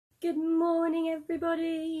Good morning,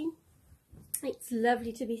 everybody. It's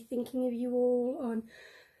lovely to be thinking of you all on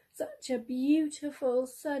such a beautiful,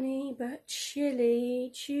 sunny but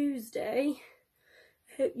chilly Tuesday.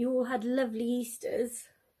 I hope you all had lovely Easters.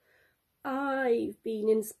 I've been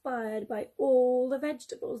inspired by all the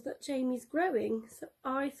vegetables that Jamie's growing, so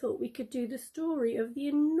I thought we could do the story of the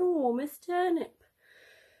enormous turnip.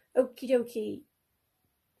 Okie dokie.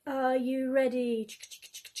 Are you ready?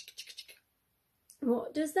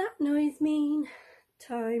 What does that noise mean?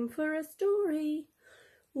 Time for a story.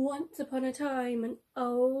 Once upon a time, an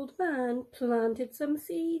old man planted some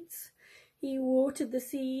seeds. He watered the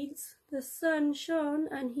seeds, the sun shone,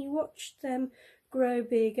 and he watched them grow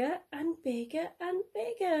bigger and bigger and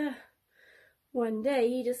bigger. One day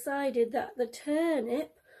he decided that the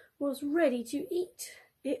turnip was ready to eat.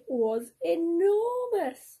 It was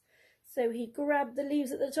enormous. So he grabbed the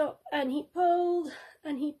leaves at the top and he pulled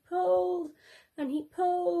and he pulled and he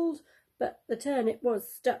pulled, but the turnip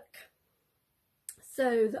was stuck.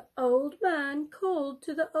 So the old man called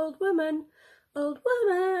to the old woman, "Old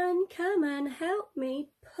woman, come and help me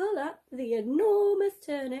pull up the enormous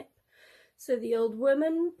turnip." So the old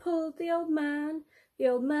woman pulled the old man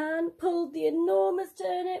pulled the enormous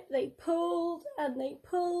turnip. They pulled and they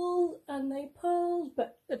pulled and they pulled,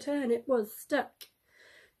 but the turnip was stuck.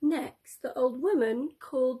 Next, the old woman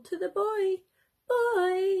called to the boy,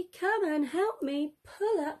 "Boy, come and help me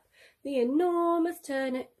pull up the enormous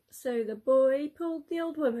turnip." So the boy pulled the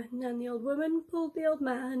old woman, and the old woman pulled the old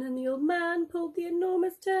man, and the old man pulled the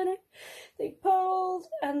enormous turnip. They pulled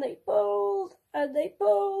and they pulled and they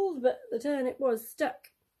pulled, but the turnip was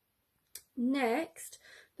stuck. Next,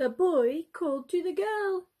 the boy called to the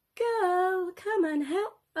girl, "Girl, come and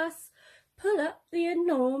help us pull up the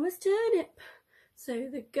enormous turnip." So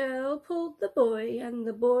the girl pulled the boy, and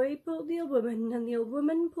the boy pulled the old woman, and the old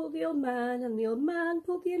woman pulled the old man, and the old man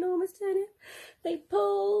pulled the enormous turnip. They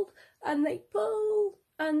pulled and they pulled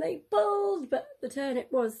and they pulled, but the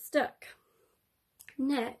turnip was stuck.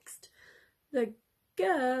 Next, the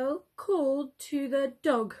girl called to the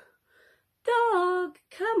dog, "Dog,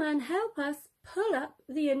 come and help us pull up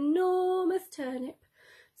the enormous turnip."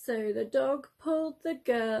 So the dog pulled the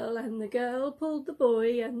girl, and the girl pulled the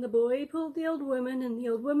boy, and the boy pulled the old woman, and the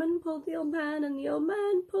old woman pulled the old man, and the old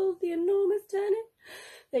man pulled the enormous turnip.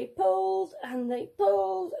 They pulled and they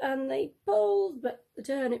pulled and they pulled, but the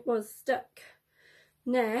turnip was stuck.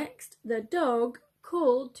 Next, the dog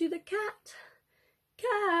called to the cat,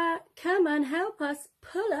 "Cat, come and help us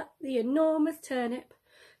pull up the enormous turnip."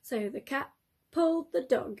 So the cat pulled the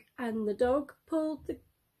dog, and the dog pulled the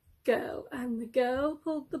girl, and the girl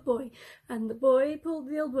pulled the boy, and the boy pulled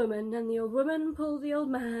the old woman, and the old woman pulled the old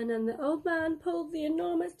man, and the old man pulled the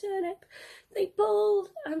enormous turnip. They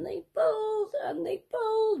pulled and they pulled and they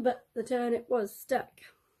pulled, but the turnip was stuck.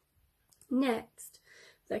 Next,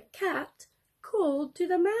 the cat called to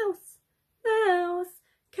the mouse, "Mouse,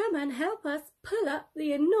 come and help us pull up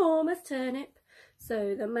the enormous turnip."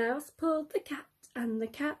 So the mouse pulled the cat, and the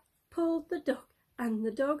cat pulled the dog, and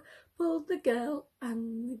the dog pulled the girl,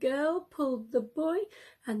 and the girl pulled the boy,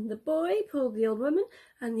 and the boy pulled the old woman,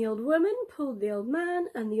 and the old woman pulled the old man,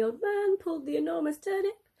 and the old man pulled the enormous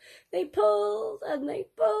turnip. They pulled and they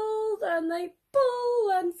pulled and they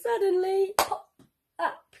pulled, and suddenly, pop,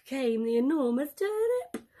 up came the enormous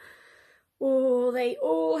turnip. Oh, they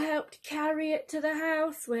all helped carry it to the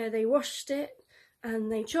house, where they washed it,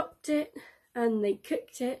 and they chopped it, and they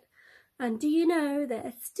cooked it. And do you know,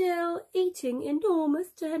 they're still eating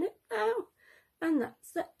enormous turnip now? And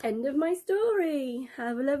that's the end of my story.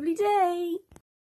 Have a lovely day.